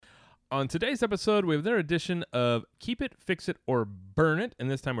On today's episode, we have another edition of Keep It, Fix It, or Burn It, and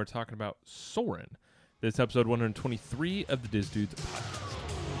this time we're talking about Soarin. This is episode 123 of the Diz Dudes podcast.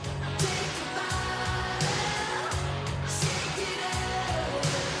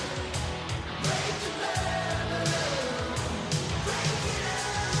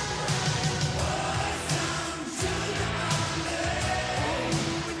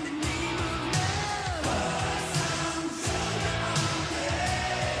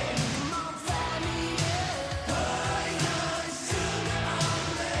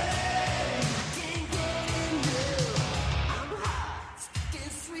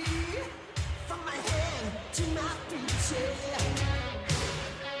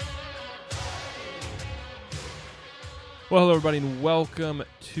 Well, hello, everybody, and welcome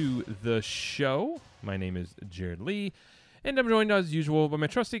to the show. My name is Jared Lee, and I'm joined, as usual, by my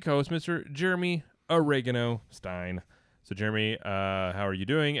trusty co-host, Mr. Jeremy Oregano Stein. So, Jeremy, how are you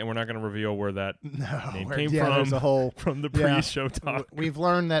doing? And we're not going to reveal where that name came from the pre-show talk. We've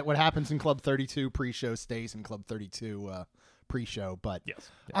learned that what happens in Club 32 pre-show stays in Club 32 pre-show, but yes.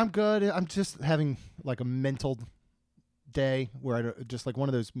 I'm good. I'm just having like a mental day where I just like one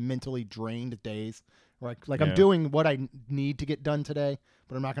of those mentally drained days. I'm doing what I need to get done today,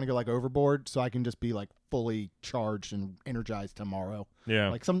 but I'm not going to go like overboard, so I can just be like fully charged and energized tomorrow. Yeah.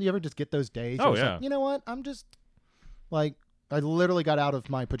 Like you ever just get those days? Oh, yeah. Like, you know what? I'm just like, I literally got out of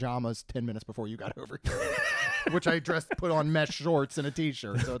my pajamas 10 minutes before you got over here, which I put on mesh shorts and a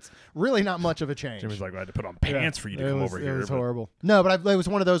t-shirt, so it's really not much of a change. Jimmy's like, I had to put on pants for you to come over here. It was horrible. No, but it was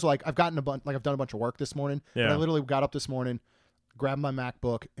one of those like I've done a bunch of work this morning. Yeah. But I literally got up this morning, grabbed my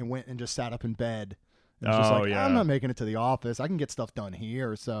MacBook, and went and just sat up in bed. I'm not making it to the office. I can get stuff done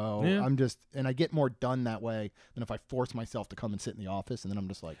here. So and I get more done that way than if I force myself to come and sit in the office. And then I'm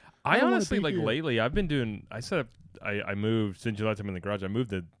just like, I honestly, like lately, I've been doing, I moved, since you left them in the garage, I moved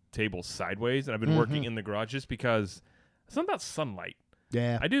the table sideways and I've been working in the garage just because it's not about sunlight.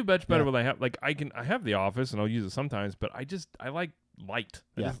 Yeah. I do much better when I have, like, I have the office and I'll use it sometimes, but I like light.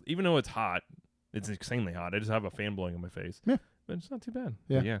 Even though it's hot, it's insanely hot. I just have a fan blowing in my face. Yeah. But it's not too bad.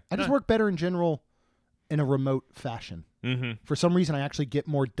 Yeah. I just work better in general in a remote fashion. Mm-hmm. For some reason, I actually get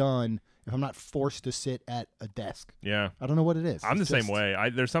more done if I'm not forced to sit at a desk. Yeah. I don't know what it is. I'm the same way.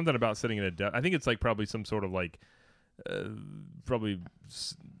 There's something about sitting at a desk. I think it's like probably some sort of like, probably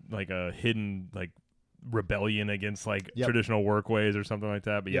like a hidden like rebellion against like traditional work ways or something like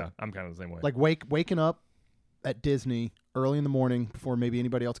that. But yeah, I'm kind of the same way. Like waking up at Disney early in the morning before maybe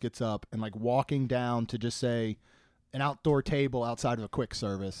anybody else gets up and like walking down to just say an outdoor table outside of a quick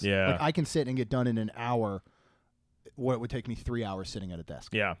service. Yeah. Like I can sit and get done in an hour what would take me 3 hours sitting at a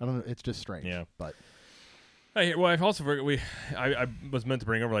desk. Yeah. I don't know. It's just strange. Yeah. But I've also forgot I was meant to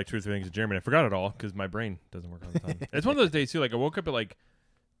bring over like 2 or 3 things to Jeremy. I forgot it all because my brain doesn't work all the time. It's one of those days too. Like I woke up at like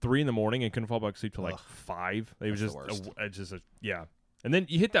 3 in the morning and couldn't fall back asleep till like 5. It was just And then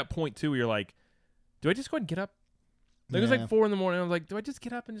you hit that point too where you're like, do I just go ahead and get up? Like it was like 4 in the morning. I was like, do I just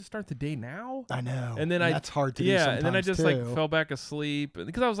get up and just start the day now? I know. And then that's hard to do sometimes. And then I just too. like fell back asleep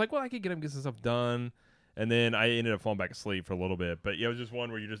because I was like, well, I could get up and get some stuff done. And then I ended up falling back asleep for a little bit. But yeah, it was just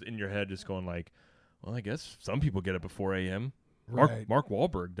one where you're just in your head just going like, well, I guess some people get up at 4 a.m. Right. Mark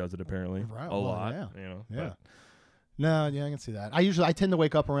Wahlberg does it apparently a lot. Yeah. You know. Yeah. No, I can see that. I tend to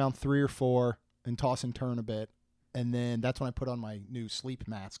wake up around 3 or 4 and toss and turn a bit. And then that's when I put on my new sleep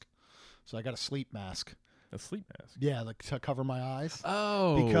mask. So I got a sleep mask. A sleep mask? Yeah, like to cover my eyes.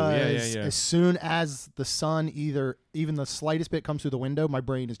 Oh, because yeah. as soon as the sun even the slightest bit comes through the window, my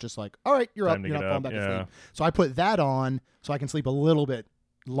brain is just like, all right, you're up. You're not falling back asleep. So I put that on so I can sleep a little bit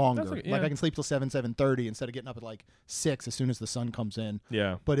longer. Like I can sleep till 7:30 instead of getting up at like 6 as soon as the sun comes in.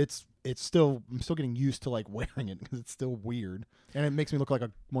 Yeah. But I'm still getting used to like wearing it because it's still weird. And it makes me look like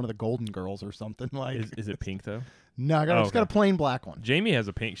one of the Golden Girls or something. Like, is it pink though? No, I just got a plain black one. Jamie has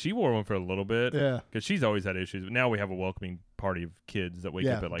a pink. She wore one for a little bit. Yeah. Because she's always had issues. But now we have a welcoming party of kids that wake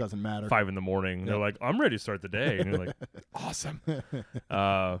up at like doesn't matter. 5 in the morning. Yep. They're like, I'm ready to start the day. And you're like, awesome.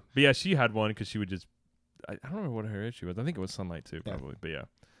 But yeah, she had one because she would just, I don't remember what her issue was. I think it was sunlight too, probably. But yeah.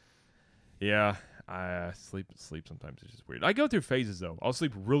 Yeah. I sleep sometimes. It's just weird. I go through phases though. I'll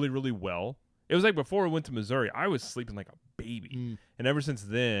sleep really, really well. It was like before I went to Missouri, I was sleeping like a baby. And ever since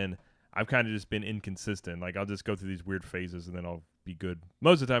then, I've kind of just been inconsistent. Like I'll just go through these weird phases and then I'll be good.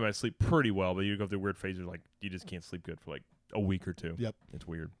 Most of the time I sleep pretty well, but you go through weird phases like you just can't sleep good for like a week or 2. Yep. It's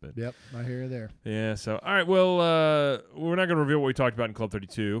weird. But Yep, I hear you there. Yeah, so all right, well, we're not going to reveal what we talked about in Club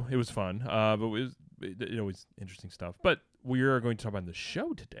 32. It was fun. But it was interesting stuff. But we are going to talk about the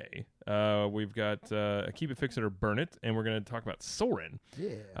show today. We've got Keep It, Fix It, or Burn It, and we're going to talk about Soarin.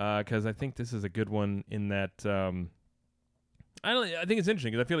 Yeah. Because I think this is a good one in that I think it's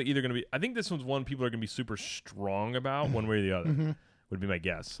interesting because I feel like either going to be. I think this one's one people are going to be super strong about one way or the other. Would be my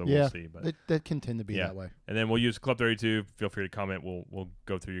guess. So we'll see. But that can tend to be that way. And then we'll use Club 32. Feel free to comment. We'll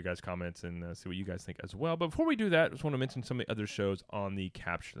go through your guys' comments and see what you guys think as well. But before we do that, I just want to mention some of the other shows on the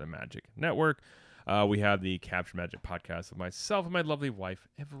Capture the Magic Network. We have the Capture Magic podcast with myself and my lovely wife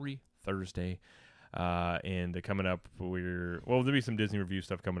every Thursday. And coming up, there'll be some Disney review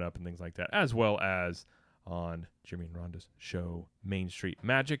stuff coming up and things like that, as well as on Jimmy and Rhonda's show, Main Street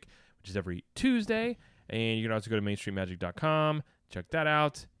Magic, which is every Tuesday. And you can also go to mainstreetmagic.com. Check that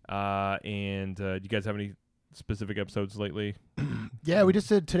out. And do you guys have any specific episodes lately? Yeah, we just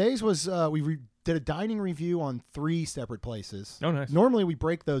did. Today's was we did a dining review on 3 separate places. Oh, nice. Normally we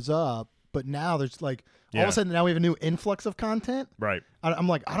break those up, but now there's like all of a sudden now we have a new influx of content. Right. I'm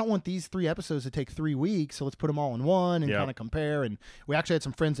like, I don't want these 3 episodes to take 3 weeks, so let's put them all in one and kind of compare. And we actually had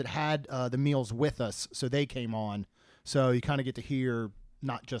some friends that had the meals with us, so they came on. So you kind of get to hear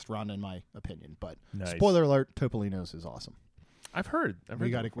not just Rhonda in my opinion, but spoiler alert, Topolino's is awesome. I've heard we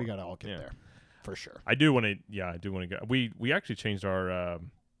got to all get there for sure. I do want to. Yeah, I do want to go. We actually changed our.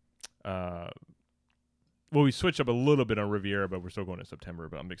 We switched up a little bit on Riviera, but we're still going to September.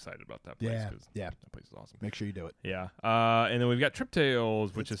 But I'm excited about that place. Yeah, that place is awesome. Make sure you do it. Yeah, and then we've got Trip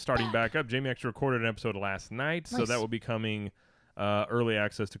Tales, which is starting back up. Jamie actually recorded an episode last night, so that will be coming. Early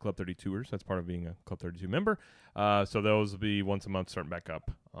access to Club 32ers. That's part of being a Club 32 member. So those will be once a month starting back up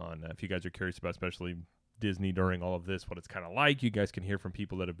on. If you guys are curious about, especially Disney during all of this, what it's kind of like, you guys can hear from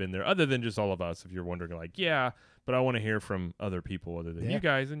people that have been there other than just all of us. If you're wondering, like, but I want to hear from other people other than you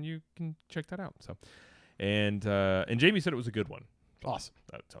guys, and you can check that out. So, and Jamie said it was a good one. Awesome.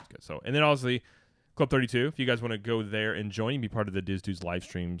 That sounds good. So, and then obviously Club 32, if you guys want to go there and join and be part of the Diz live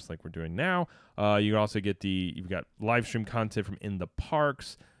streams like we're doing now, you can also get you've got live stream content from in the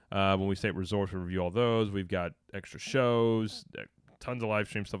parks. When we stay at resorts, we review all those. We've got extra shows, tons of live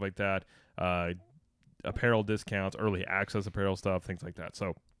stream stuff like that. Apparel discounts, early access apparel stuff, things like that.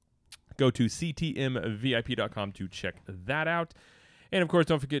 So go to ctmvip.com to check that out. And, of course,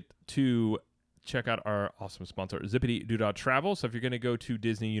 don't forget to check out our awesome sponsor, Zippity Doodah Travel. So if you're going to go to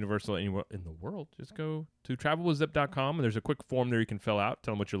Disney, Universal, anywhere in the world, just go to travelwithzip.com, and there's a quick form there you can fill out.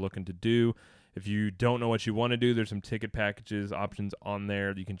 Tell them what you're looking to do. If you don't know what you want to do, there's some ticket packages options on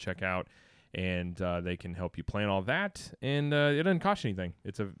there that you can check out. And they can help you plan all that, and it doesn't cost you anything.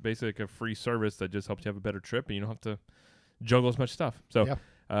 It's basically a free service that just helps you have a better trip, and you don't have to juggle as much stuff. So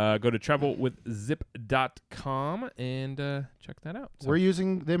go to travelwithzip.com and check that out. So. We're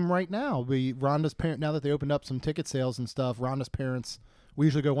using them right now. Rhonda's parent, now that they opened up some ticket sales and stuff, Rhonda's parents, we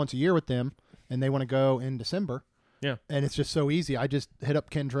usually go once a year with them, and they want to go in December. Yeah. And it's just so easy. I just hit up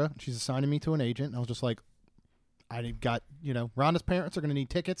Kendra. She's assigning me to an agent, and I was just like, I got, Rhonda's parents are going to need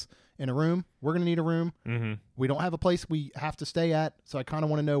tickets in a room. We're going to need a room. Mm-hmm. We don't have a place we have to stay at, so I kind of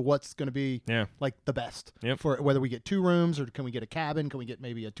want to know what's going to be like the best for whether we get 2 rooms or can we get a cabin? Can we get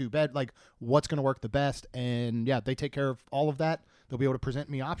maybe a 2-bed? Like what's going to work the best? And they take care of all of that. They'll be able to present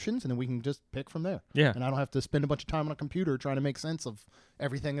me options, and then we can just pick from there. Yeah. And I don't have to spend a bunch of time on a computer trying to make sense of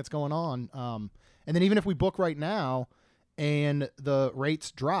everything that's going on. And then even if we book right now and the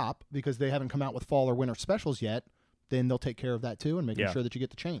rates drop because they haven't come out with fall or winter specials yet, then they'll take care of that too and making sure that you get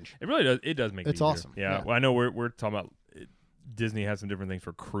the change. It really does. It does make it easier. Awesome. Yeah. Well, I know we're talking about Disney has some different things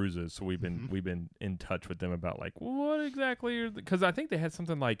for cruises, so we've been in touch with them about like what exactly because I think they had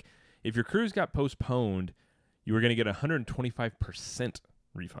something like if your cruise got postponed, you were going to get 125%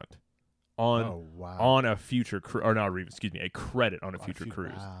 refund on a future a credit on a future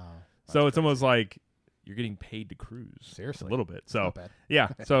cruise. Wow. So it's almost like you're getting paid to cruise. Seriously. A little bit. So, not bad.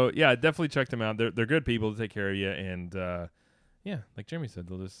 So definitely check them out. They're good people to take care of you. And, like Jeremy said,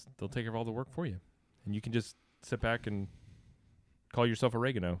 they'll take care of all the work for you. And you can just sit back and call yourself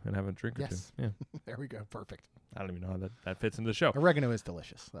oregano and have a drink or two. Yeah. There we go. Perfect. I don't even know how that fits into the show. Oregano is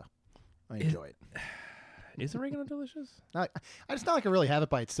delicious, though. I enjoy it. Is oregano delicious? I just not like I really have it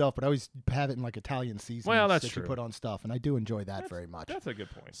by itself, but I always have it in like Italian seasonings that's that true. You put on stuff, and I do enjoy that very much. That's a good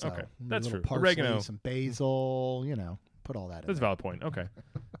point. So, okay, that's true. Parsley, Oregano, some basil, put all that in. That's a valid point. Okay,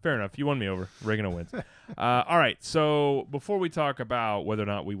 fair enough. You won me over. Oregano wins. All right. So before we talk about whether or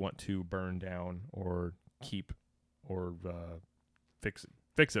not we want to burn down or keep or fix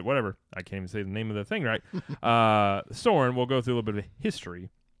it, whatever. I can't even say the name of the thing right. Soarin', we'll go through a little bit of history.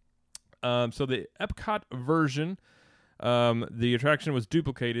 So the Epcot version, the attraction was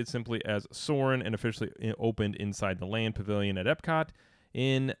duplicated simply as Soarin' and officially opened inside the Land Pavilion at Epcot.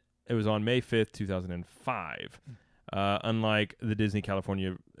 It was on May 5th, 2005. Unlike the Disney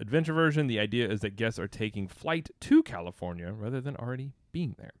California Adventure version, the idea is that guests are taking flight to California rather than already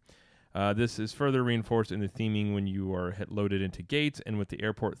being there. This is further reinforced in the theming when you are loaded into gates and with the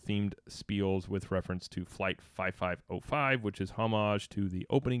airport-themed spiels with reference to Flight 5505, which is homage to the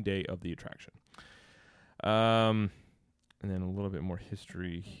opening day of the attraction. And then a little bit more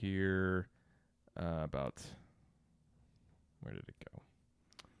history here about... Where did it go?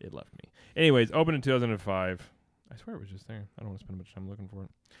 It left me. Anyways, opened in 2005. I swear it was just there. I don't want to spend much time looking for it.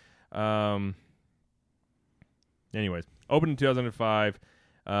 Anyways, opened in 2005.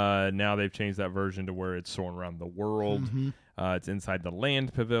 Now they've changed that version to where it's soaring around the world. Mm-hmm. It's inside the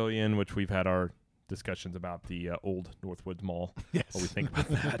land pavilion, which we've had our discussions about the old Northwoods Mall. Yes. What we think about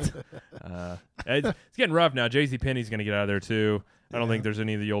that. It's getting rough now. JCPenney's going to get out of there too. I don't think there's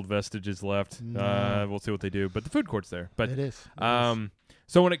any of the old vestiges left. No. We'll see what they do. But the food court's there. But It is.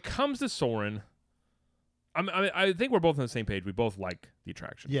 so when it comes to Soarin', I think we're both on the same page. We both like the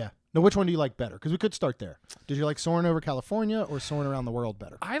attraction. Yeah. Now, which one do you like better? Because we could start there. Did you like Soarin' over California or Soarin' around the world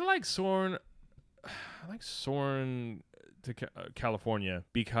better? I like Soarin'. I like Soarin' to California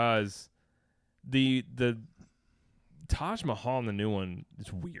because the Taj Mahal in the new one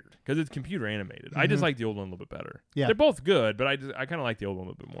is weird because it's computer animated. I just like the old one a little bit better. Yeah. They're both good, but I kind of like the old one a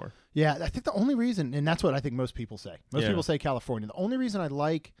little bit more. Yeah, I think the only reason, and that's what I think most people say. Most people say California. The only reason I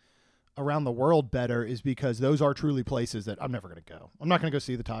like around the world better is because those are truly places that I'm never going to go. I'm not going to go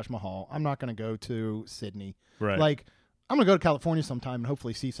see the Taj Mahal. I'm not going to go to Sydney. Right. Like, I'm going to go to California sometime and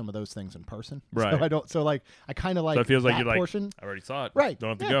hopefully see some of those things in person. Right. I kind of like So it feels like that you're portion. like, I already saw it. Right. Don't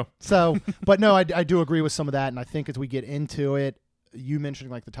have to Yeah. go. So, but no, I do agree with some of that. And I think as we get into it, you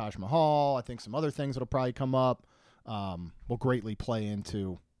mentioning like the Taj Mahal, I think some other things that'll probably come up will greatly play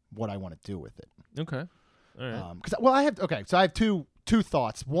into what I want to do with it. Okay. All right. So I have two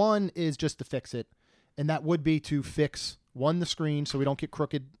thoughts. One is just to fix it, and that would be to fix the screen so we don't get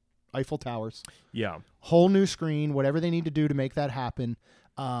crooked Eiffel Towers. Yeah. Whole new screen, whatever they need to do to make that happen.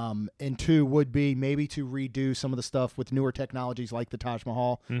 And two would be maybe to redo some of the stuff with newer technologies like the Taj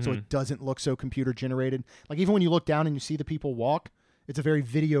Mahal so it doesn't look so computer generated. Like even when you look down and you see the people walk, it's a very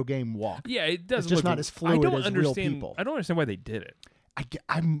video game walk. Yeah, it does. It's just not as fluid as real people. I don't understand why they did it.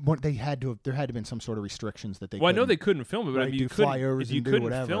 There had to have been some sort of restrictions that they. Well, I know they couldn't film it, but right, I mean, flyovers if you and do couldn't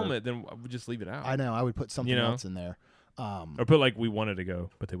whatever. film it, then I would just leave it out. I know. I would put something else in there. Or put like we wanted to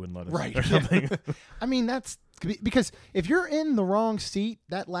go, but they wouldn't let us. Right. Or something. I mean, that's because if you're in the wrong seat,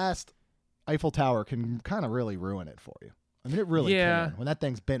 that last Eiffel Tower can kind of really ruin it for you. I mean, it really can. When that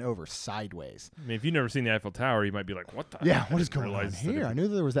thing's bent over sideways. I mean, if you've never seen the Eiffel Tower, you might be like, what the Yeah, heck? what is going on here? I knew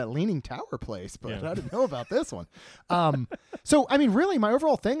there was that leaning tower place, but I didn't know about this one. So, I mean, really, my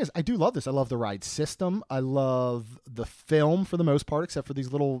overall thing is I do love this. I love the ride system. I love the film for the most part, except for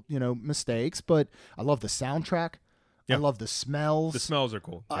these little, mistakes. But I love the soundtrack. I love the smells. The smells are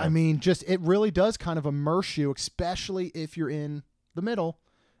cool. I mean, just it really does kind of immerse you, especially if you're in the middle.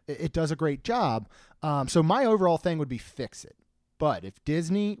 It does a great job. So my overall thing would be fix it. But if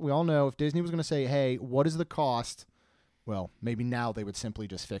Disney, we all know, if Disney was going to say, hey, what is the cost? Well, maybe now they would simply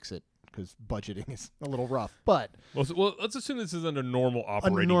just fix it because budgeting is a little rough. But well, let's assume this is under normal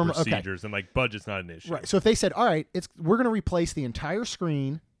operating procedures and like budget's not an issue. Right. So if they said, all right, we're going to replace the entire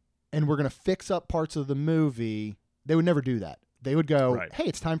screen and we're going to fix up parts of the movie, they would never do that. They would go, hey,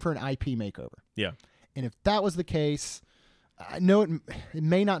 it's time for an IP makeover. Yeah. And if that was the case, I know it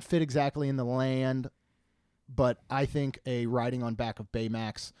may not fit exactly in the land, but I think a riding on back of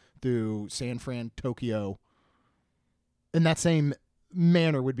Baymax through San Fran, Tokyo, in that same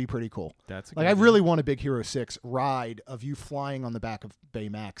manner would be pretty cool. That's like I really want a Big Hero 6 ride of you flying on the back of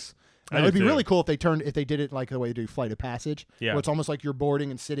Baymax. It would be really cool if they did it like the way they do Flight of Passage, where it's almost like you're boarding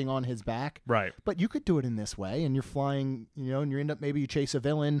and sitting on his back. Right. But you could do it in this way, and you're flying, and you end up maybe you chase a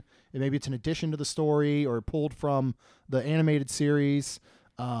villain, and maybe it's an addition to the story or pulled from the animated series.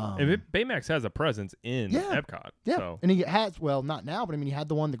 Baymax has a presence in Epcot. Yeah, so. And he has, well, not now, but I mean, he had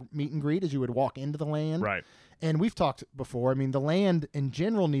the meet and greet as you would walk into the land. Right. And we've talked before. I mean, the land in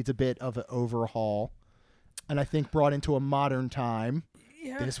general needs a bit of an overhaul, and I think brought into a modern time.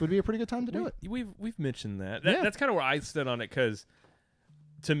 Yeah. This would be a pretty good time to do it. We've mentioned that. That's kind of where I stood on it because,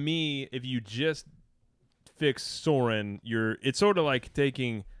 to me, if you just fix Soarin', it's sort of like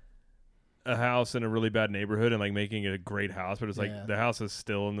taking a house in a really bad neighborhood and like making it a great house, but it's like the house is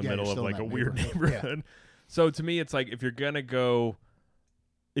still in the middle of like a weird neighborhood. So to me, it's like if you're gonna update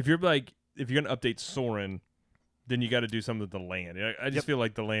Soarin', then you got to do something with the land. I just feel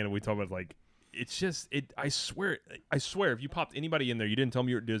like the land we talk about like. It's just I swear if you popped anybody in there, you didn't tell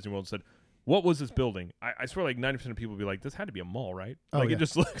me you're at Disney World and said, what was this building? I swear, like 90% of people would be like, this had to be a mall, right? Oh, Like yeah. it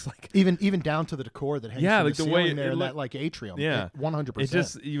just looks like even down to the decor that hangs from like the the way ceiling there it in look, that like atrium. Yeah, 100%. It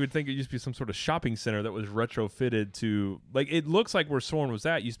just you would think it used to be some sort of shopping center that was retrofitted to like it looks like where Soarin was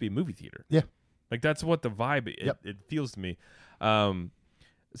at used to be a movie theater. Yeah, like that's what the vibe it feels to me.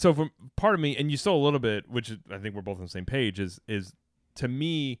 So from part of me, and you saw a little bit, which I think we're both on the same page, is to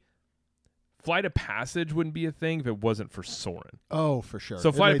me. Flight of Passage wouldn't be a thing if it wasn't for Soarin. Oh, for sure.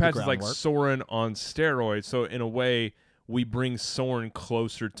 So Flight of Passage is like Soarin on steroids. So in a way, we bring Soarin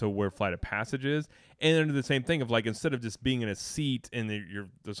closer to where Flight of Passage is. And then the same thing of like instead of just being in a seat and you're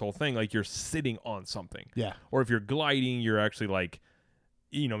this whole thing, like you're sitting on something. Yeah. Or if you're gliding, you're actually like,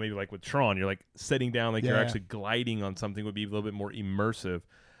 you know, maybe like with Tron, you're like sitting down, like you're actually gliding on something would be a little bit more immersive.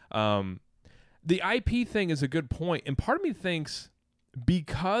 The IP thing is a good point, and part of me thinks.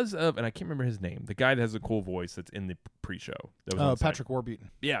 Because of, and I can't remember his name, the guy that has a cool voice that's in the pre-show. That was Patrick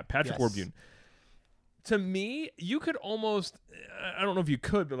Warburton. Yeah, Patrick Warburton. To me, you could almost, I don't know if you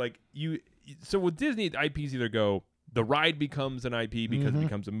could, but like so with Disney, IPs either go, the ride becomes an IP because it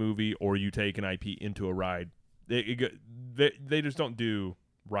becomes a movie, or you take an IP into a ride. They just don't do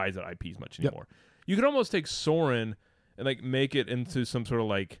rides at IPs much anymore. You could almost take Soarin' and like make it into some sort of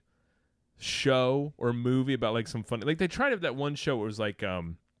like, show or movie about like some fun like they tried to have that one show where it was like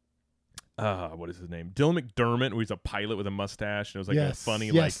what is his name, Dylan McDermott, where he's a pilot with a mustache and it was like a funny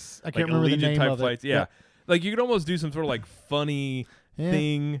I can't remember the name type of flights. it. Like you could almost do some sort of like funny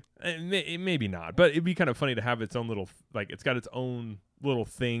thing, maybe not, but it'd be kind of funny to have its own little like it's got its own little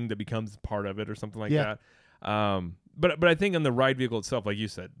thing that becomes part of it or something like that. But I think on the ride vehicle itself, like you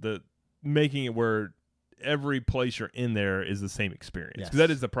said, the making it where every place you're in there is the same experience, because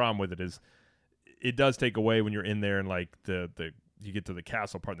that is the problem with it, is it does take away when you're in there and like the you get to the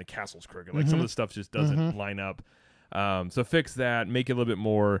castle part and the castle's crooked, like some of the stuff just doesn't line up. So fix that, make it a little bit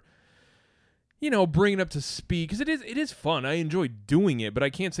more, you know, bring it up to speed, because it is fun. I enjoy doing it, but I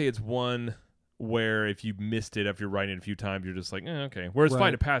can't say it's one where if you missed it after you're riding it a few times, you're just like, okay. Whereas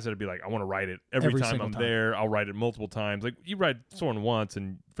Flight of Passage, it'd be like, I want to ride it every time I'm there. I'll ride it multiple times. Like you ride Soarin' once,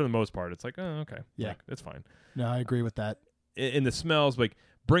 and for the most part, it's like, okay, like, it's fine. No, I agree with that. In the smells, like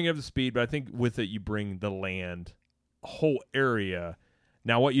bring it up to speed, but I think with it you bring the land, whole area.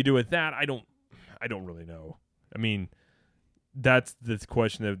 Now, what you do with that, I don't really know. I mean, that's the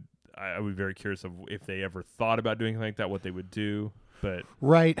question that I would be very curious of if they ever thought about doing anything like that, what they would do. But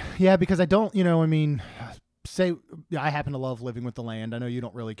right, yeah, because I don't, I mean, say I happen to love living with the land. I know you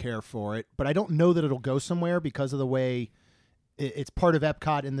don't really care for it, but I don't know that it'll go somewhere because of the way it's part of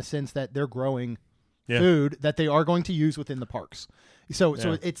Epcot in the sense that they're growing food that they are going to use within the parks. So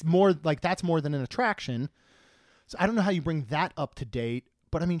it's more like that's more than an attraction. So I don't know how you bring that up to date,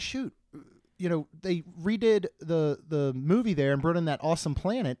 but I mean, shoot, they redid the movie there and brought in that Awesome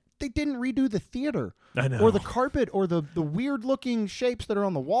Planet. They didn't redo the theater or the carpet or the weird looking shapes that are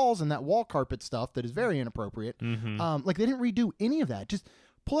on the walls and that wall carpet stuff that is very inappropriate. Like they didn't redo any of that. Just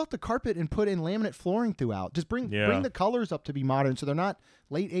pull out the carpet and put in laminate flooring throughout. Just bring the colors up to be modern, so they're not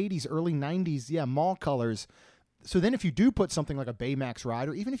late 80s, early 90s, mall colors. So then if you do put something like a Baymax ride,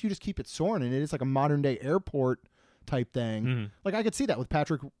 or even if you just keep it Soarin' and it is like a modern day airport type thing, like I could see that with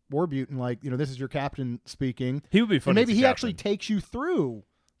Patrick Warburton, like, this is your captain speaking. He would be fun. And maybe he actually takes you through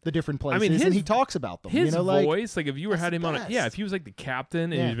the different places, and he talks about them. His voice, like if you had him on it, if he was like the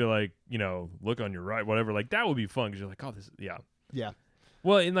captain, and Yeah. he'd be like, look on your right, whatever, like that would be fun, because you're like, oh, this, Yeah.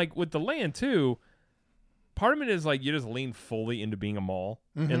 Well, and like with the land too, part of it is like you just lean fully into being a mall,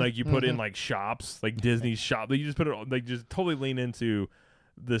 and like you put in like shops, like Disney shop, like you just put it like just totally lean into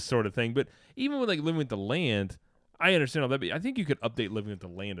this sort of thing. But even with like living with the land, I understand all that, but I think you could update living with the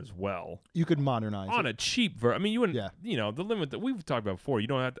land as well. You could modernize on it. a cheap I mean, you wouldn't, the limit that we've talked about before, you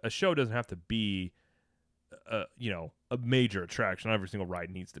don't have to, a show doesn't have to be, a major attraction. Not every single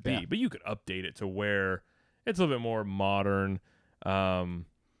ride needs to be, but you could update it to where it's a little bit more modern.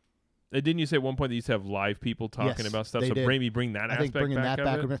 Didn't you say at one point that you used to have live people talking about stuff? So maybe bring that aspect bringing back.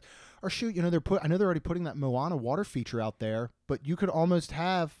 That back. Or shoot, I know they're already putting that Moana water feature out there, but you could almost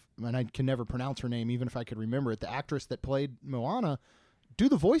have, and I can never pronounce her name, even if I could remember it, the actress that played Moana, do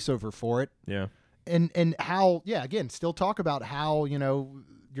the voiceover for it. Yeah. And how, again, still talk about how,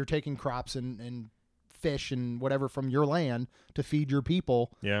 you're taking crops and fish and whatever from your land to feed your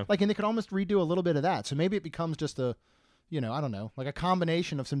people. Yeah. Like, and they could almost redo a little bit of that. So maybe it becomes just a, I don't know, like a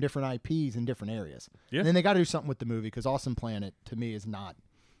combination of some different IPs in different areas. Yeah. And then they got to do something with the movie, because Awesome Planet, to me, is not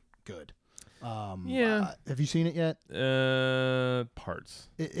good. Have you seen it yet? Parts.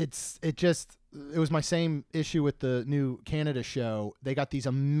 It was my same issue with the new Canada show. They got these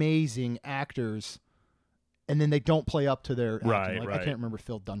amazing actors, and then they don't play up to their acting. Right, I can't remember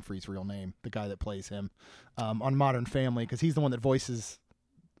Phil Dunphy's real name, the guy that plays him on Modern Family, because he's the one that voices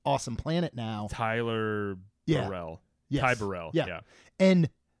Awesome Planet now. Tyler Burrell. Yes. Ty Burrell. Yeah. And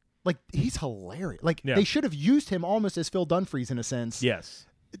like he's hilarious. Like they should have used him almost as Phil Dunphy's in a sense. Yes.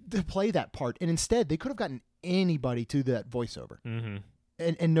 To play that part, and instead they could have gotten anybody to that voiceover. Mm-hmm.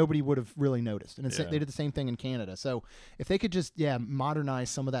 And nobody would have really noticed. And they did the same thing in Canada. So if they could just,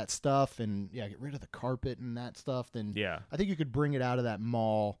 modernize some of that stuff and, get rid of the carpet and that stuff, then I think you could bring it out of that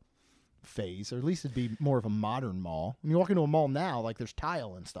mall phase, or at least it'd be more of a modern mall. When you walk into a mall now, like there's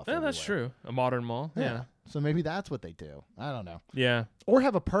tile and stuff. Yeah, everywhere. that's true. A modern mall. Yeah. So maybe that's what they do. I don't know. Yeah. Or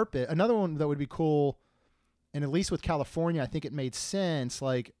have a purpose. Another one that would be cool, and at least with California, I think it made sense,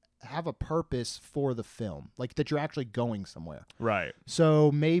 like, have a purpose for the film, like that you're actually going somewhere. Right.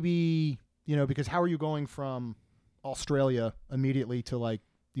 So maybe, because how are you going from Australia immediately to like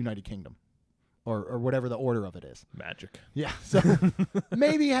United Kingdom or whatever the order of it is? Magic. Yeah. So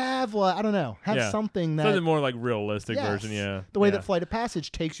maybe have, I don't know, something that. Something more like realistic version. Yeah. The way that Flight of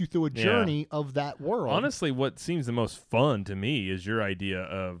Passage takes you through a journey of that world. Honestly, what seems the most fun to me is your idea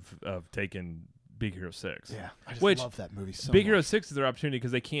of taking Big Hero 6. Yeah, I just Which, love that movie so Big much. Hero 6 is their opportunity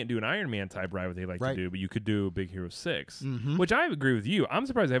because they can't do an Iron Man type ride what they like to do, but you could do Big Hero 6, which I agree with you. I'm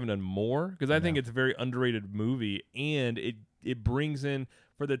surprised they haven't done more because I think it's a very underrated movie, and it brings in,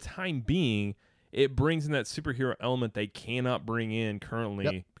 for the time being, it brings in that superhero element they cannot bring in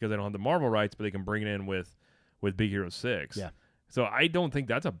currently because they don't have the Marvel rights, but they can bring it in with Big Hero 6. Yeah. So I don't think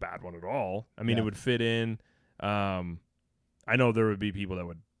that's a bad one at all. I mean, it would fit in. I know there would be people that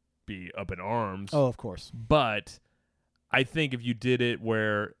would be up in arms. Oh, of course. But I think if you did it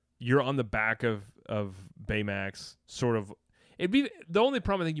where you're on the back of Baymax, sort of, it'd be the only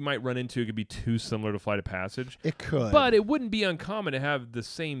problem I think you might run into. It could be too similar to Flight of Passage. It could, but it wouldn't be uncommon to have the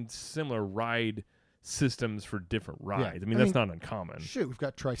same similar ride systems for different rides. Yeah. I mean, that's not uncommon. Shoot, we've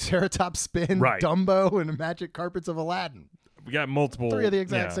got Triceratops Spin, Right. Dumbo, and the Magic Carpets of Aladdin. We got multiple. 3 of the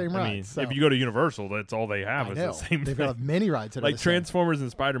exact same rides. I mean, so. if you go to Universal, that's all they have is the same They've thing. got many rides that like are the same. Transformers and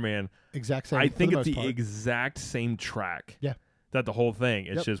Spider-Man. Exact same. I think it's the part. exact same track. Yeah. That the whole thing.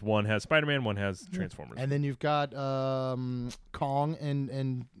 It's just one has Spider-Man, one has Transformers. And then you've got Kong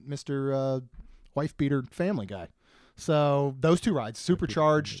and Mr. Wife Beater Family Guy. So those 2 rides,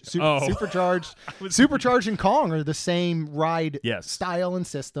 Supercharged, Supercharged and Kong are the same ride style and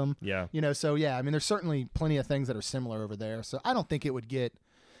system. Yeah. So I mean, there's certainly plenty of things that are similar over there. So I don't think it would get,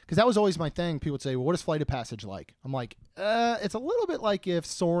 because that was always my thing. People would say, well, what is Flight of Passage like? I'm like, it's a little bit like if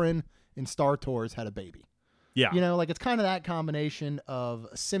Soarin and Star Tours had a baby. Yeah. Like it's kind of that combination of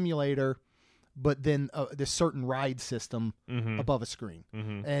a simulator, but then this certain ride system above a screen.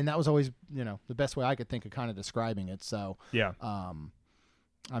 And that was always, the best way I could think of kind of describing it. So,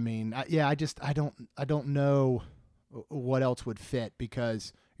 I mean, I don't know what else would fit,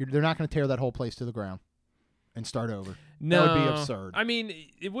 because they're not going to tear that whole place to the ground and start over. No. That would be absurd. I mean,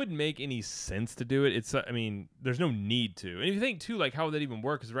 it wouldn't make any sense to do it. I mean, there's no need to. And if you think too, like, how would that even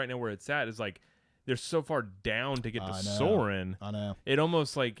work? Because right now where it's at is like, they're so far down to get to Soarin. I know. It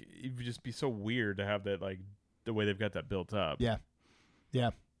almost like it would just be so weird to have that, like the way they've got that built up. Yeah.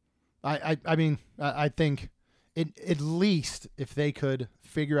 Yeah. I mean, I think at least if they could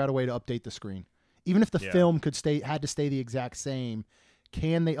figure out a way to update the screen, even if the film had to stay the exact same,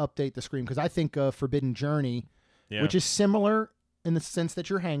 can they update the screen? Because I think Forbidden Journey, which is similar in the sense that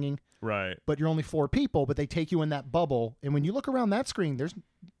you're hanging, right? But you're only 4 people, but they take you in that bubble, and when you look around that screen, there's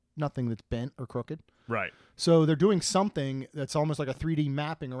nothing that's bent or crooked. Right. So they're doing something that's almost like a 3D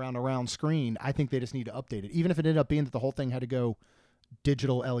mapping around a round screen. I think they just need to update it. Even if it ended up being that the whole thing had to go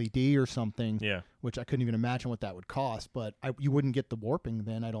digital LED or something, which I couldn't even imagine what that would cost, but you wouldn't get the warping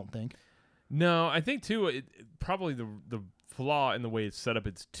then, I don't think. No, I think too, probably the flaw in the way it's set up,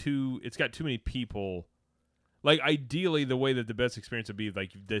 it's got too many people. Like, ideally, the way that the best experience would be,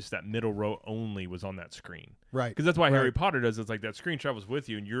 like, that middle row only was on that screen. Right. Because that's why Harry Potter does. It's like that screen travels with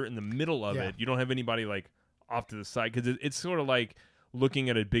you, and you're in the middle of it. You don't have anybody, like, off to the side. Because it's sort of like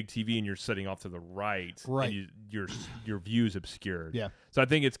looking at a big TV and you're sitting off to the right. Right. And your view's obscured. Yeah. So I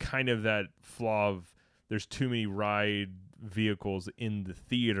think it's kind of that flaw of there's too many ride vehicles in the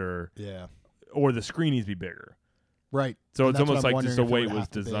theater. Yeah. Or the screen needs to be bigger. Right. So it's almost like just the way it was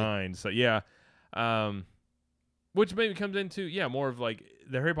designed. So, yeah. Which maybe comes into, more of like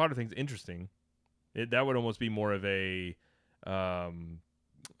the Harry Potter thing's interesting. That would almost be more of a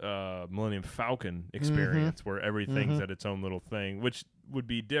Millennium Falcon experience where everything's at its own little thing, which would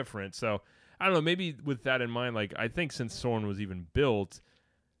be different. So I don't know, maybe with that in mind, like I think since Soarin was even built,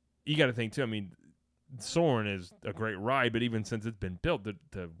 you got to think too, I mean, Soarin is a great ride, but even since it's been built,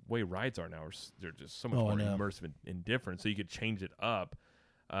 the way rides are now, they're just so much more immersive and different. So you could change it up.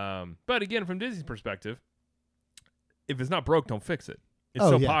 But again, from Disney's perspective, if it's not broke, don't fix it. It's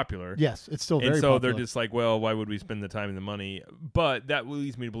so popular. Yes, it's still very popular. popular. They're just like, well, why would we spend the time and the money? But that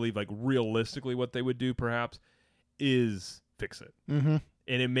leads me to believe, like, realistically what they would do perhaps is fix it. Mm-hmm.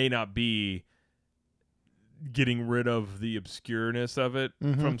 And it may not be getting rid of the obscureness of it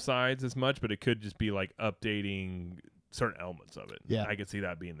from sides as much, but it could just be like updating certain elements of it. Yeah. I could see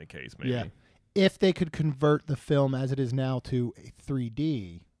that being the case, maybe. Yeah. If they could convert the film as it is now to a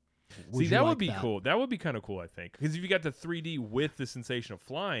 3D, see, that would be cool. That would be kind of cool, I think. Because if you got the 3D with the sensation of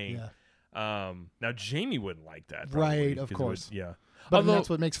flying, now Jamie wouldn't like that. Probably, right, of course. But that's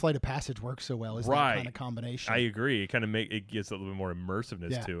what makes Flight of Passage work so well, is that kind of combination. I agree. It kind of it gives a little bit more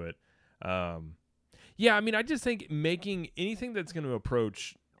immersiveness to it. I mean, I just think making anything that's going to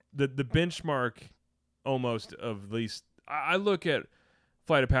approach the benchmark almost of at least, I look at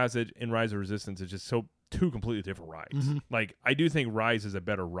Flight of Passage and Rise of Resistance as just two completely different rides. Like, I do think Rise is a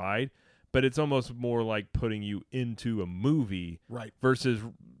better ride, but it's almost more like putting you into a movie versus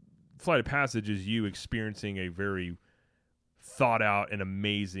Flight of Passage is you experiencing a very thought out and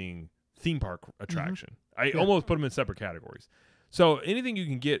amazing theme park attraction. I almost put them in separate categories. So anything you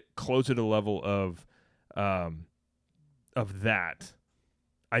can get closer to the level of that,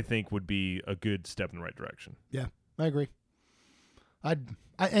 I think would be a good step in the right direction. Yeah, I agree. And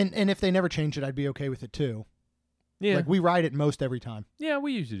if they never change it, I'd be okay with it too. Yeah, like we ride it most every time. Yeah,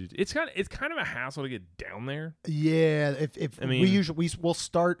 we usually do. It's kind of a hassle to get down there. Yeah, we'll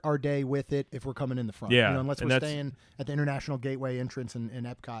start our day with it if we're coming in the front. Yeah, unless we're staying at the International Gateway entrance in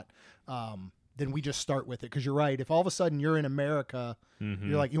Epcot. Then we just start with it, because you're right. If all of a sudden you're in America,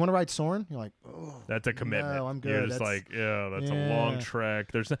 you're like, you want to ride Soarin'? You're like, oh, that's a commitment. No, I'm good. You're just that's a long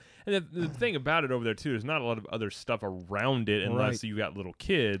trek. There's and the thing about it over there too is not a lot of other stuff around it unless you got little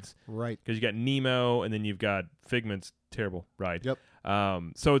kids, right? Because you got Nemo and then you've got Figment's terrible ride. Yep.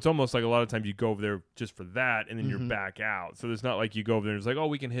 So it's almost like a lot of times you go over there just for that and then you're back out. So there's not like you go over there and it's like, oh,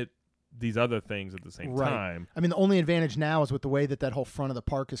 we can hit these other things at the same time. I mean, the only advantage now is with the way that whole front of the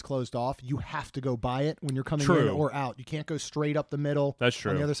park is closed off. You have to go by it when you're coming in or out. You can't go straight up the middle. That's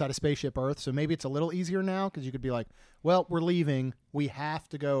true. On the other side of Spaceship Earth. So maybe it's a little easier now, because you could be like, well, we're leaving. We have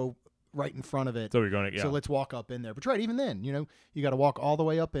to go right in front of it. So we're going to, So let's walk up in there. But even then, you got to walk all the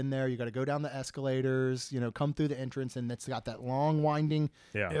way up in there. You got to go down the escalators, come through the entrance, and it's got that long winding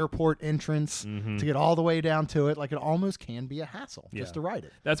airport entrance to get all the way down to it. Like, it almost can be a hassle just to ride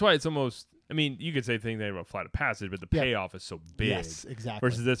it. That's why it's almost, I mean, you could say things about Flight of Passage, but the payoff is so big. Yes, exactly.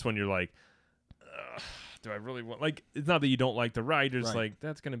 Versus this one, you're like, do I really want, like, it's not that you don't like the ride, you're just like,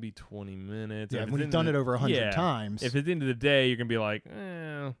 that's going to be 20 minutes. Yeah, when you've done it over 100 times. If at the end of the day, you're going to be like,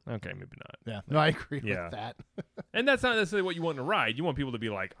 okay, maybe not. Yeah, no, I agree with that. And that's not necessarily what you want in a ride. You want people to be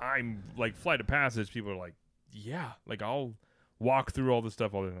like, I'm like Flight of Passage. People are like, yeah, like I'll walk through all this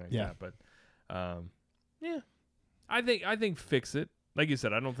stuff, all the things like that. But, I think fix it. Like you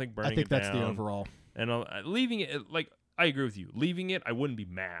said, I don't think burning it down. I think that's the overall. And leaving it, like, I agree with you. Leaving it, I wouldn't be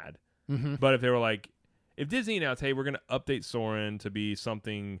mad. But if they were like, if Disney announced, hey, we're going to update Soarin' to be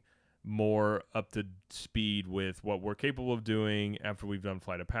something more up to speed with what we're capable of doing after we've done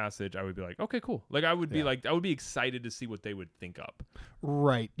Flight of Passage, I would be like, okay, cool. Like, I would be excited to see what they would think up.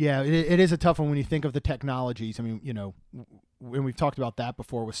 Right. Yeah, it is a tough one when you think of the technologies. I mean, when we've talked about that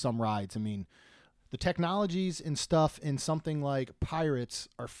before with some rides, I mean, the technologies and stuff in something like Pirates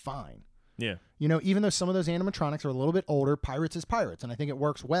are fine. Yeah. Even though some of those animatronics are a little bit older, Pirates is Pirates, and I think it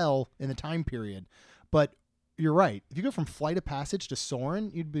works well in the time period. But you're right. If you go from Flight of Passage to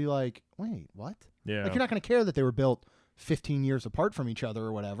Soarin', you'd be like, wait, what? Yeah. Like, you're not going to care that they were built 15 years apart from each other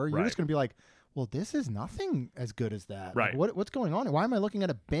or whatever. You're just going to be like, well, this is nothing as good as that. Right. Like, what's going on? Why am I looking at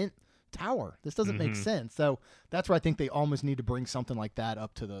a bent tower? This doesn't make sense. So that's where I think they almost need to bring something like that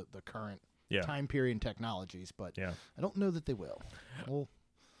up to the current time period and technologies. But I don't know that they will.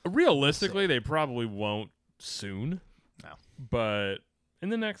 Realistically, they probably won't soon. No. But in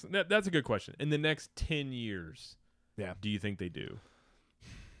the next, that's a good question. In the next 10 years, do you think they do?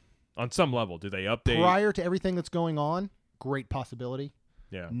 On some level, do they update? Prior to everything that's going on, great possibility.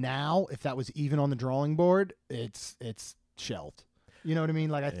 Yeah. Now, if that was even on the drawing board, it's shelved. You know what I mean?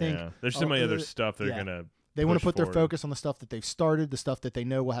 Like, I think there's so many other stuff they're gonna. They want to put their focus on the stuff that they've started, the stuff that they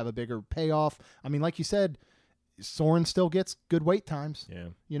know will have a bigger payoff. I mean, like you said, Soarin' still gets good wait times.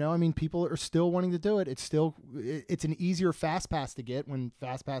 Yeah. I mean, people are still wanting to do it. It's an easier fast pass to get when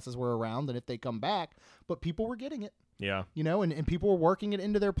fast passes were around than if they come back, but people were getting it. Yeah. And people were working it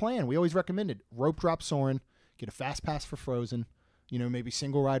into their plan. We always recommended rope drop Soarin', get a fast pass for Frozen, maybe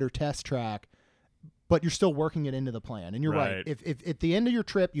single rider test track, but you're still working it into the plan. And you're right. If at the end of your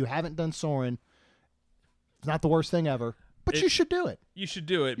trip you haven't done Soarin', it's not the worst thing ever. But you should do it. You should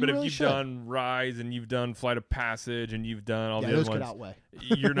do it. But if you've done Rise and you've done Flight of Passage and you've done all the other ones, outweigh.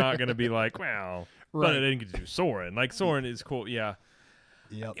 You're not going to be like, well, but I didn't get to do Soarin'. Like, Soarin' is cool. Yeah.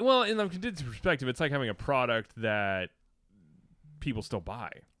 Yep. Well, in the contingency perspective, it's like having a product that people still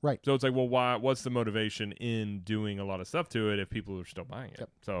buy. Right. So it's like, well, what's the motivation in doing a lot of stuff to it if people are still buying it? Yep.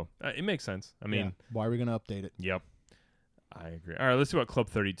 So it makes sense. I mean, why are we going to update it? Yep. I agree. All right, let's see what Club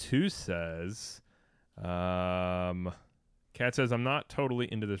 32 says. Kat says, I'm not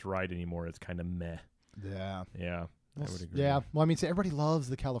totally into this ride anymore. It's kind of meh. Yeah. Yeah, I would agree. Yeah. Well, I mean, everybody loves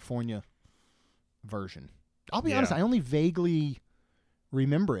the California version. I'll be honest, I only vaguely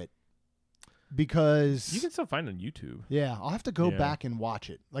remember it because... You can still find it on YouTube. Yeah, I'll have to go back and watch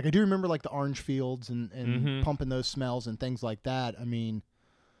it. Like, I do remember, like, the orange fields and pumping those smells and things like that. I mean,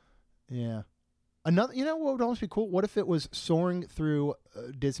 yeah. Another, you know what would almost be cool? What if it was soaring through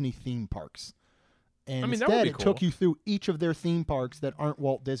Disney theme parks? And that instead, would be it cool. took you through each of their theme parks that aren't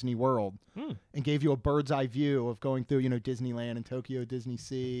Walt Disney World and gave you a bird's eye view of going through, Disneyland and Tokyo, Disney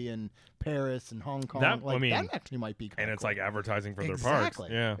Sea, and Paris and Hong Kong. That actually might be kind of it's cool. like advertising for Exactly.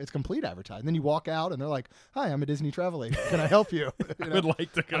 their parks. Yeah. It's complete advertising. Then you walk out, and they're like, hi, I'm a Disney travel agent. Can I help you? I would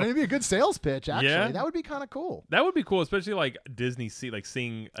like to go. I mean, it'd be a good sales pitch, actually. Yeah. That would be kind of cool. That would be cool, especially like Disney Sea, like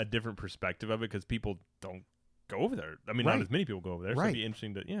seeing a different perspective of it because people don't go over there. I mean, not as many people go over there. So it'd be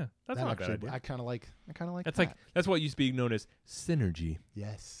interesting to, that's not a bad idea. I kind of like That's that. like, that's what used to be known as synergy.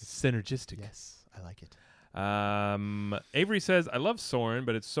 Yes. It's synergistic. Yes, I like it. Avery says, I love Soarin',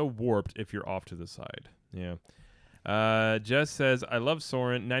 but it's so warped if you're off to the side. Yeah. Jess says, I love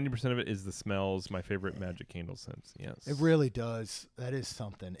Soarin'. 90% of it is the smells. My favorite magic candle scents. Yes. It really does. That is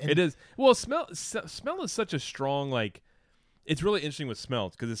something. And it is. Well, smell is such a strong, like, it's really interesting with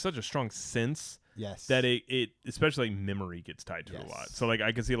smells because it's such a strong sense. Yes. That it especially like memory gets tied to it a lot. So like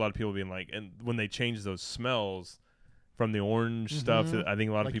I can see a lot of people being like, and when they change those smells from the orange stuff, I think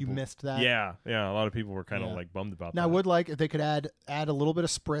a lot of people you missed that. Yeah, a lot of people were kind of like bummed about that. Now I would like if they could add a little bit of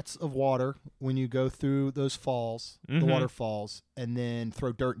spritz of water when you go through those falls, the waterfalls, and then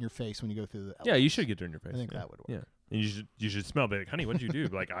throw dirt in your face when you go through the elephants. Yeah, you should get dirt in your face. I think that would work. Yeah, and you should smell. Be like, honey, what did you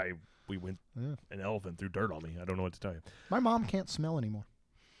do? Like we went an elephant threw dirt on me. I don't know what to tell you. My mom can't smell anymore.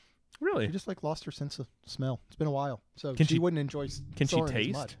 Really? She just like lost her sense of smell. It's been a while, so she wouldn't enjoy. Can she Soarin' taste?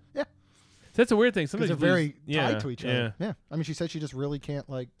 as much. Yeah, that's a weird thing. Sometimes they're very tied to each other. other. Yeah, I mean, she said she just really can't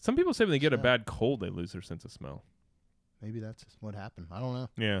like. Some people say when they get a bad cold, they lose their sense of smell. Maybe that's what happened. I don't know.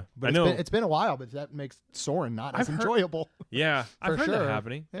 Yeah, but I know it's been a while, but that makes Soarin' not as enjoyable. Yeah, I've heard that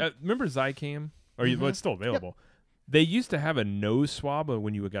happening. Remember Zicam? Or well, it's still available. Yep. They used to have a nose swab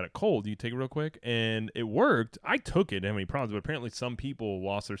when you got a cold. You take it real quick, and it worked. I took it, didn't have any problems, but apparently some people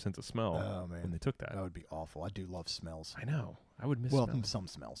lost their sense of smell when they took that. That would be awful. I do love smells. I know. I would miss smells. Some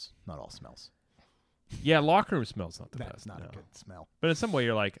smells, not all smells. Yeah, locker room smell's not the best. That's not a good smell. But in some way,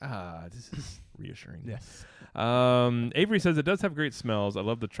 you're like, this is reassuring. Yes. Avery says, it does have great smells. I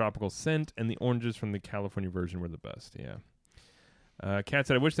love the tropical scent, and the oranges from the California version were the best. Yeah. Kat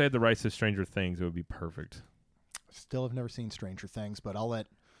said, I wish they had the rights to Stranger Things. It would be perfect. Still have never seen Stranger Things, but I'll let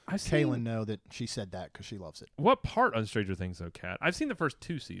Kaylin know that she said that because she loves it. What part on Stranger Things, though, Kat? I've seen the first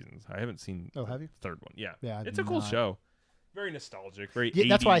 2 seasons. I haven't seen have you? The third one. Yeah. Yeah. It's a cool show. Very nostalgic. Very 80s.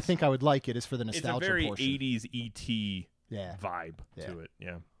 That's why I think I would like it, is for the nostalgia portion. It's a very portion. 80s E.T. vibe to it.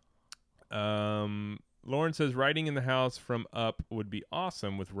 Yeah. Lauren says, riding in the house from up would be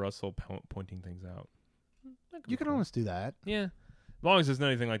awesome with Russell pointing things out. You can almost do that. Yeah. As long as there's not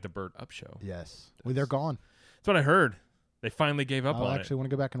anything like the Bird Up show. Yes. Well, they're gone. That's what I heard. They finally gave up on it. I actually want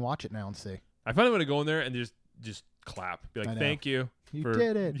to go back and watch it now and see. I finally want to go in there and just clap. Be like, thank you. You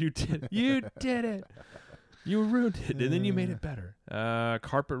did it. You did it. You did it. You ruined it, and then you made it better. The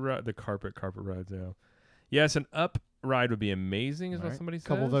carpet rides, yeah. Yes, an Up ride would be amazing, is what somebody says.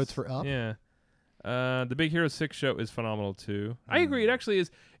 Couple votes for Up. Yeah. The Big Hero 6 show is phenomenal, too. I agree. It actually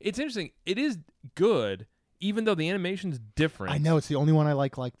is. It's interesting. It is good, even though the animation's different. I know. It's the only one I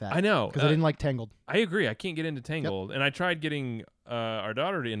like that. I know. Because I didn't like Tangled. I agree. I can't get into Tangled. And I tried getting our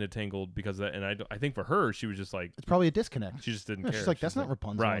daughter into Tangled because of that. And I think for her, she was just like... It's probably a disconnect. She just didn't care. She's like, that's not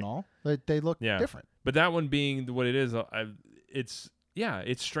Rapunzel and all. They look different. But that one being what it is, it's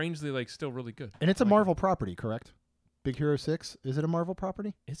strangely like still really good. And it's a Marvel property, correct? Big Hero 6, is it a Marvel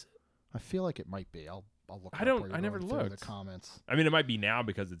property? Is it? I feel like it might be. I'll look. I never looked. The comments. I mean, it might be now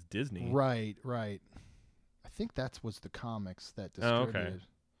because it's Disney. Right. I think that was the comics that distributed.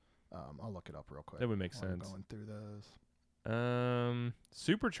 Oh, okay. I'll look it up real quick. That would make sense. I'm going through those.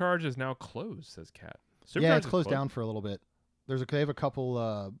 Supercharge is now closed, says Kat. Yeah, it's closed down for a little bit. They have a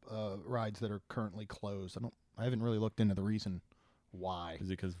couple rides that are currently closed. I haven't really looked into the reason why. Is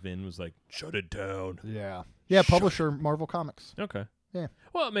it because Vin was like, shut it down? Yeah. Yeah, publisher Marvel Comics. Okay. Yeah.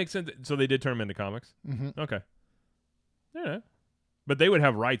 Well, it makes sense. So they did turn them into comics? Mm-hmm. Okay. Yeah. But they would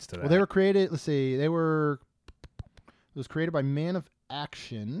have rights to that. Well, they were created, let's see, it was created by Man of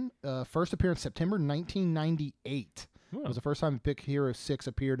Action. First appearance September 1998. It was the first time Big Hero 6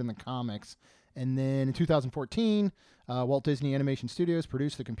 appeared in the comics. And then in 2014, Walt Disney Animation Studios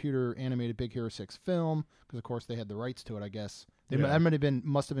produced the computer animated Big Hero 6 film because, of course, they had the rights to it, I guess. That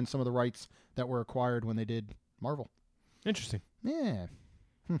must have been some of the rights that were acquired when they did Marvel. Interesting. Yeah.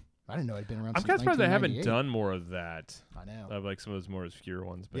 I didn't know it'd been around I'm since kind of surprised they haven't 1998. done more of that. I know. Of like some of those more obscure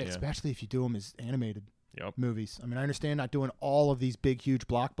ones. But yeah. Especially if you do them as animated Yep. movies. I mean, I understand not doing all of these big, huge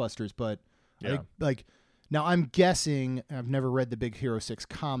blockbusters, but I Yeah. think, like, now I'm guessing, I've never read the Big Hero 6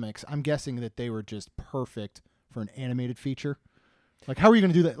 comics, I'm guessing that they were just perfect for an animated feature. Like, how are you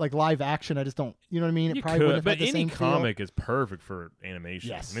going to do that? Like, live action, I just don't, you know what I mean? It You probably could, wouldn't have but had the any same comic is perfect for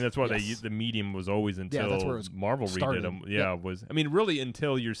animation. Yes. I mean, that's why Yes. the medium was always until that's where it was Marvel started. redid them. Yeah. Was I mean, really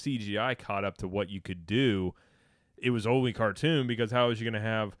until your CGI caught up to what you could do, it was only cartoon because how was you going to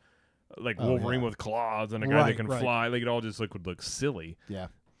have like Wolverine with claws and a guy that can fly? Like it all just would look silly. Yeah.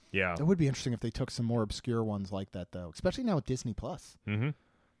 Yeah. That would be interesting if they took some more obscure ones like that, though, especially now with Disney Plus. Mm-hmm.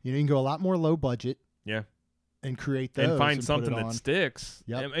 You know, you can go a lot more low budget. Yeah. And create those and find put something it that on. sticks.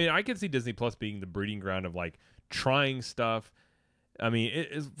 Yep. I mean, I could see Disney Plus being the breeding ground of like trying stuff. I mean, it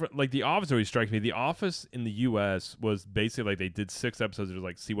is like The Office always strikes me. The Office in the U.S. was basically like they did 6 episodes to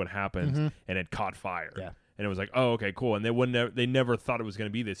like see what happens, and it caught fire. Yeah. And it was like, oh, okay, cool. And they never thought it was going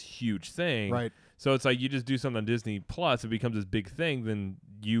to be this huge thing. Right. So it's like you just do something on Disney Plus, it becomes this big thing. Then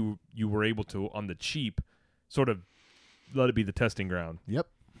you were able to on the cheap, sort of let it be the testing ground. Yep.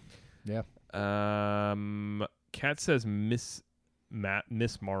 Yeah. Kat says Miss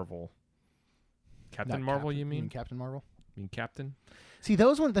Marvel. Captain Not Marvel, Captain- you mean? Captain Marvel? You mean Captain? See,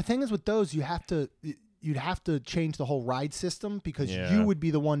 those ones. The thing is with those, you'd have to change the whole ride system because Yeah. you would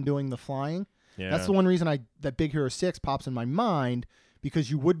be the one doing the flying. Yeah. That's the one reason that Big Hero 6 pops in my mind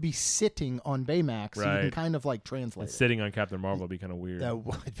because you would be sitting on Baymax, so you can Right. kind of like translate it. Sitting on Captain Marvel would be kind of weird. That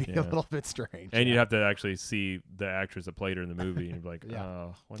would be Yeah. a little bit strange. And you'd have to actually see the actress that played her in the movie, and you'd be like, Yeah.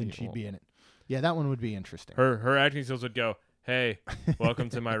 oh, when Then do you- she'd be in it. Yeah, that one would be interesting. Her acting skills would go, hey, welcome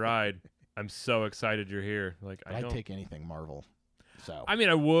to my ride. I'm so excited you're here. Like I'd take anything Marvel. So I mean,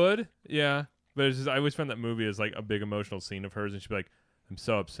 I would, yeah. But it's just, I always found that movie as like a big emotional scene of hers, and she'd be like, I'm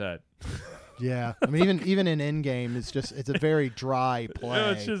so upset. yeah, I mean, even in Endgame, it's a very dry play.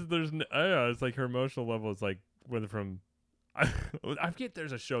 No, it's just I don't know, it's like her emotional level is like whether from I forget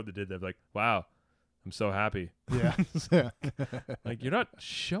there's a show that did that like, wow, I'm so happy. Yeah. Like you're not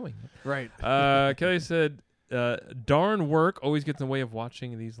showing it. Right. Kelly said, darn work always gets in the way of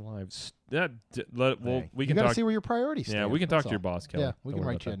watching these lives. We You can got to talk. see where your priorities stand. Yeah, we can talk that's to your all. boss, Kelly. Yeah, we Don't can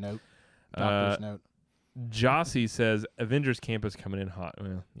worry write you a about note. that. Doctor's note. Jossie says Avengers Campus coming in hot.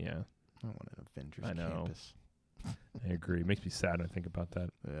 Well, yeah, I want an Avengers I know. campus. I agree. It makes me sad when I think about that.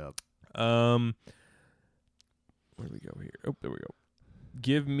 Yeah. Where do we go here? Oh, there we go.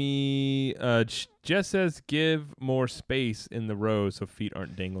 Give me Jess says give more space in the rows so feet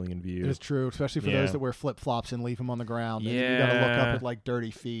aren't dangling in view. It's true, especially for Yeah. those that wear flip flops and leave them on the ground. And you got to look Yeah. up at like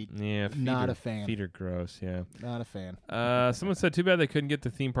dirty feet. Yeah, Not a fan. Feet are gross, yeah. Not a fan. Someone said too bad they couldn't get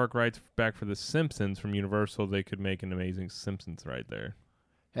the theme park rights back for the Simpsons from Universal. They could make an amazing Simpsons right there.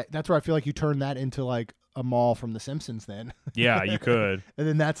 Hey, that's where I feel like you turn that into like a mall from The Simpsons then. Yeah, you could. And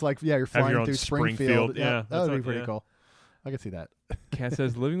then that's like, yeah, you're flying your own through Springfield. Yeah, that that's would be what- pretty yeah. cool. I could see that. Kat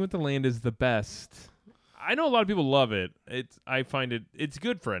says living with the land is the best. I know a lot of people love it. I find it's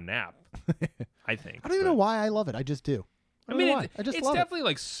good for a nap. I think. I don't even know why I love it. I just do. I I don't know mean, why. I just it's love definitely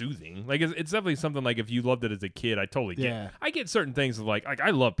like soothing. Like it's definitely something like if you loved it as a kid, I totally get. Yeah. I get certain things of like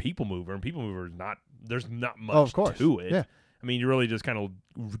I love People Mover, and People Mover is not. There's not much of course. to it. Yeah. I mean, you're really just kind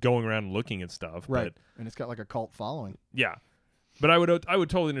of going around and looking at stuff. Right. But And it's got like a cult following. yeah. But I would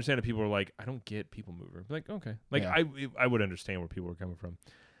totally understand if people were like, I don't get People Mover. Like, okay. Like Yeah. I would understand where people were coming from.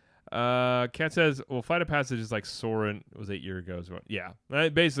 Kat says, well, Flight of Passage is like Soarin. It was 8 years ago. So yeah.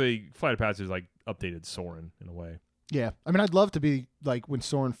 Basically, Flight of Passage is like updated Soarin in a way. Yeah. I mean, I'd love to be like when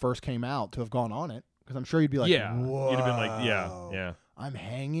Soarin first came out to have gone on it because I'm sure you'd be like, yeah. whoa. You'd have been like, yeah. I'm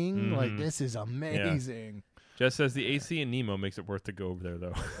hanging. Like, this is amazing. Jess says the AC in Nemo makes it worth to go over there,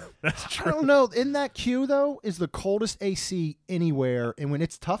 though. That's true. I don't know. In that queue, though, is the coldest AC anywhere. And when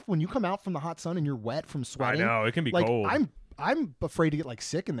it's tough, when you come out from the hot sun and you're wet from I sweating. know. It can be like, cold. I'm afraid to get like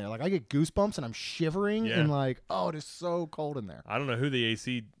sick in there. Like I get goosebumps and I'm shivering Yeah. and like, oh, it is so cold in there. I don't know who the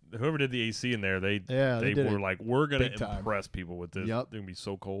AC whoever did the AC in there, they did were it like, we're gonna big time. impress people with this. Yep. They're gonna be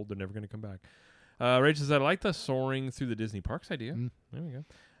so cold, they're never gonna come back. Rachel said, I like the soaring through the Disney parks idea. There we go.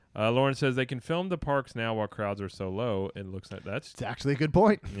 Lauren says they can film the parks now while crowds are so low. It looks like it's actually a good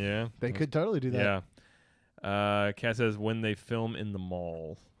point. Yeah, They could totally do that. Yeah. Kat says when they film in the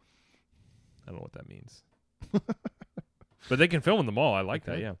mall. I don't know what that means. But they can film in the mall. I like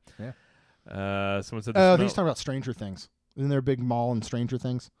that. Yeah. Yeah. Someone said. He's talking about Stranger Things. Isn't there a big mall in Stranger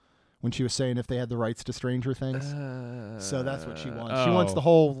Things? When she was saying if they had the rights to Stranger Things. So that's what she wants. She wants the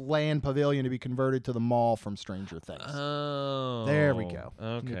whole land pavilion to be converted to the mall from Stranger Things. Oh. There we go.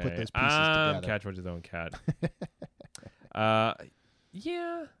 Okay. You put those pieces together. Catch what you own, Cat.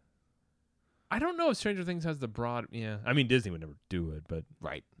 Yeah. I don't know if Stranger Things has the broad. Yeah. I mean, Disney would never do it, but.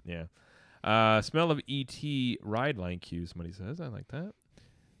 Right. Yeah. Smell of E.T. ride line queue, somebody says. I like that.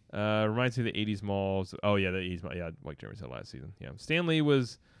 Reminds me of the 80s malls. Oh, yeah, the 80s mall. Yeah, like Jeremy said last season. Yeah.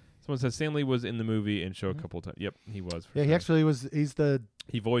 Someone says Stanley was in the movie and show a couple times. Yep, he was. Yeah, he actually was.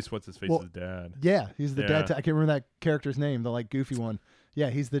 He voiced what's-his-face's dad. Yeah, he's the dad. I can't remember that character's name, the like goofy one.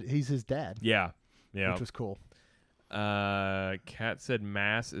 Yeah, he's his dad. Yeah. Which was cool. Kat said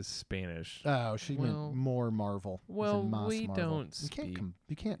Mass is Spanish. Oh, she meant more Marvel. Well, we Marvel. don't speak.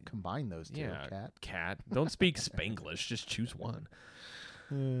 You can't combine those two, Kat. Don't speak Spanglish. Just choose one.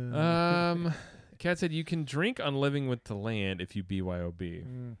 Kat said you can drink on Living with the Land if you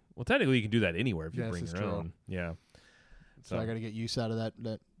BYOB. Well, technically you can do that anywhere if you bring your own. Yeah. So I got to get use out of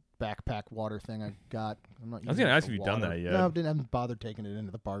that backpack water thing I got. I was going to ask if you've done that yet. No, I haven't bothered taking it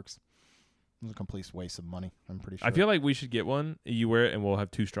into the parks. It was a complete waste of money, I'm pretty sure. I feel like we should get one. You wear it and we'll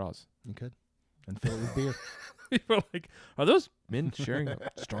have 2 straws. You could. And fill it with beer. People are like, are those men sharing a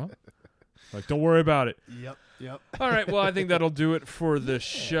straw? Like, don't worry about it. Yep. All right. Well, I think that'll do it for the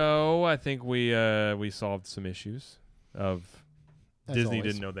show. I think we solved some issues of As Disney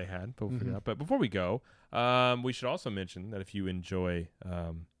always. didn't know they had. But we'll figure it out. But before we go, we should also mention that if you enjoy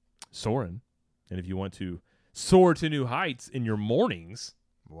Soarin', and if you want to soar to new heights in your mornings,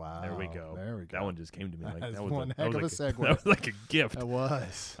 wow, there we go. That one just came to me like that that was was one heck of a segue. That was like a gift. That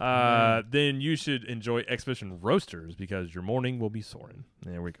was. Then you should enjoy Expedition Roasters because your morning will be soaring.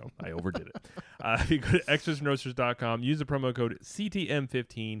 There we go. I overdid it. If you go to expeditionroasters.com, use the promo code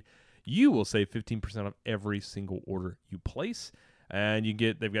CTM15. You will save 15% off every single order you place. And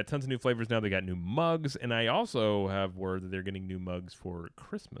they've got tons of new flavors now. They got new mugs. And I also have word that they're getting new mugs for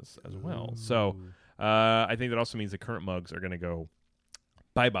Christmas as well. So I think that also means the current mugs are going to go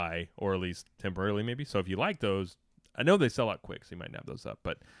bye-bye, or at least temporarily maybe. So if you like those, I know they sell out quick, so you might nab those up.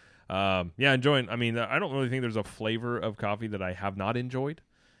 But enjoying. I mean, I don't really think there's a flavor of coffee that I have not enjoyed.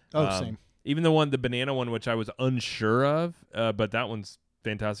 Same. Even the banana one, which I was unsure of, but that one's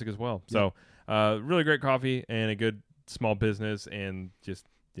fantastic as well. Yeah. So really great coffee and a good small business, and just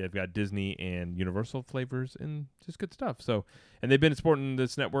they've got Disney and Universal flavors and just good stuff. So, and they've been supporting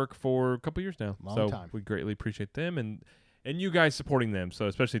this network for a couple years now. Long time. We greatly appreciate them and you guys supporting them. So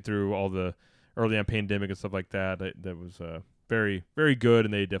especially through all the early on pandemic and stuff like that, that was very, very good,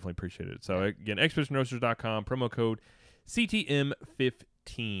 and they definitely appreciated it. So again, expeditionroasters.com, promo code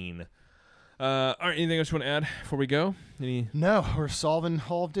CTM15. All right, anything else you want to add before we go? No, we're solving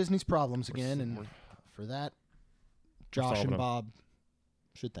all of Disney's problems again, and for that, Josh and Bob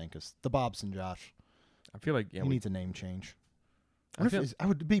should thank us. The Bobs and Josh. I feel like he needs a name change. I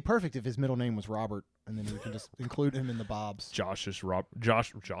would be perfect if his middle name was Robert, and then we can just include him in the Bobs. Joshish?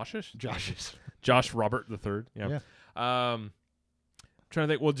 Josh Robert the Third. Yeah. Trying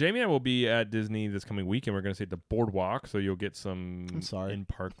to think. Well, Jamie and I will be at Disney this coming weekend. We're going to stay at the Boardwalk, so you'll get some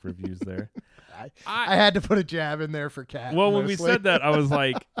in-park reviews there. I had to put a jab in there for Kat. Well, when we said that, I was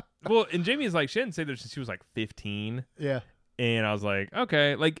like, well, and Jamie is like, she hadn't stayed there since she was like 15. Yeah. And I was like,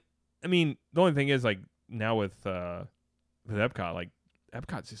 okay. Like, I mean, the only thing is, like, now with Epcot, like,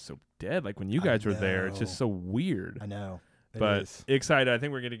 Epcot's just so dead. Like, when you guys were there, it's just so weird. I know. But excited. I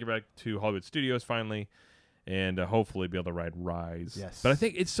think we're going to get back to Hollywood Studios finally. And hopefully be able to ride Rise. Yes. But I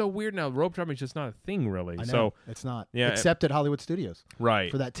think it's so weird now. Rope dropping is just not a thing, really. I know. So it's not. Yeah, except at Hollywood Studios.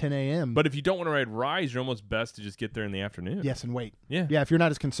 Right. For that 10 a.m. But if you don't want to ride Rise, you're almost best to just get there in the afternoon. Yes, and wait. Yeah. Yeah, if you're not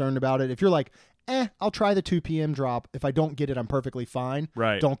as concerned about it. If you're like, I'll try the 2 p.m. drop. If I don't get it, I'm perfectly fine.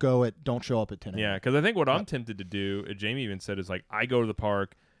 Right. Don't show up at 10 a.m. Yeah, because I think what I'm tempted to do, Jamie even said, is like, I go to the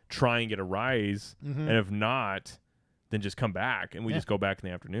park, try and get a Rise, and if not, then just come back, and we just go back in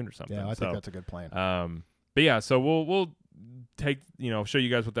the afternoon or something. Yeah, I think that's a good plan. But yeah, so we'll take, show you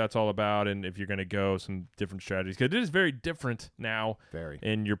guys what that's all about, and if you're going to go, some different strategies, because it is very different now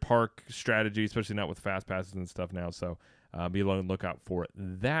in your park strategy, especially not with fast passes and stuff now. So be on the lookout for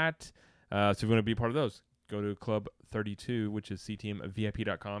that. So if you want to be part of those, go to Club 32, which is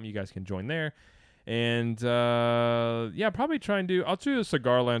ctmvip.com. You guys can join there. And, probably try and I'll do a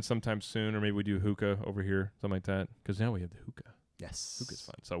cigar lounge sometime soon, or maybe we do hookah over here, something like that. Because now we have the hookah. Yes. Hookah's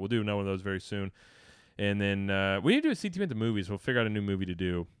fun. So we'll do another one of those very soon. And then we need to do a CTM at the movies. We'll figure out a new movie to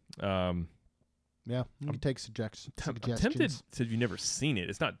do. Yeah, you can take suggestions. I'm tempted to you've never seen it.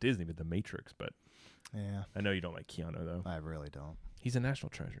 It's not Disney, but The Matrix. But yeah, I know you don't like Keanu, though. I really don't. He's a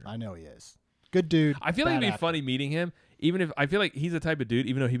national treasure. I know he is. Good dude. I feel like it'd be funny meeting him, even if I feel like he's the type of dude,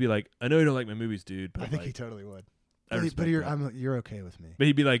 even though he'd be like, I know you don't like my movies, dude. But I think he totally would. But you're okay with me. But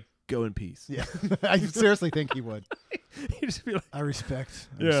he'd be like, go in peace. Yeah. I seriously think he would. He'd just be like, I respect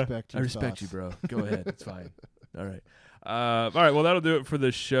you, bro. Go ahead. It's fine. All right. Well, that'll do it for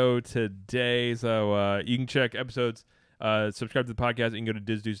the show today. So you can check episodes, subscribe to the podcast. You can go to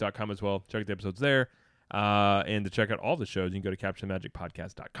dizdudes.com as well. Check the episodes there. And to check out all the shows, you can go to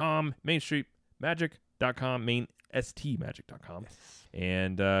captionmagicpodcast.com, mainstreetmagic.com, mainstmagic.com. Yes.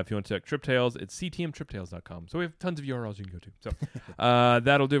 And if you want to check Trip Tales, it's ctmtriptales.com. So we have tons of URLs you can go to. So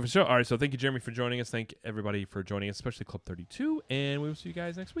that'll do it for the show. All right, so thank you, Jeremy, for joining us. Thank everybody for joining us, especially Club 32. And we will see you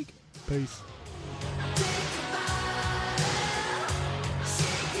guys next week. Peace.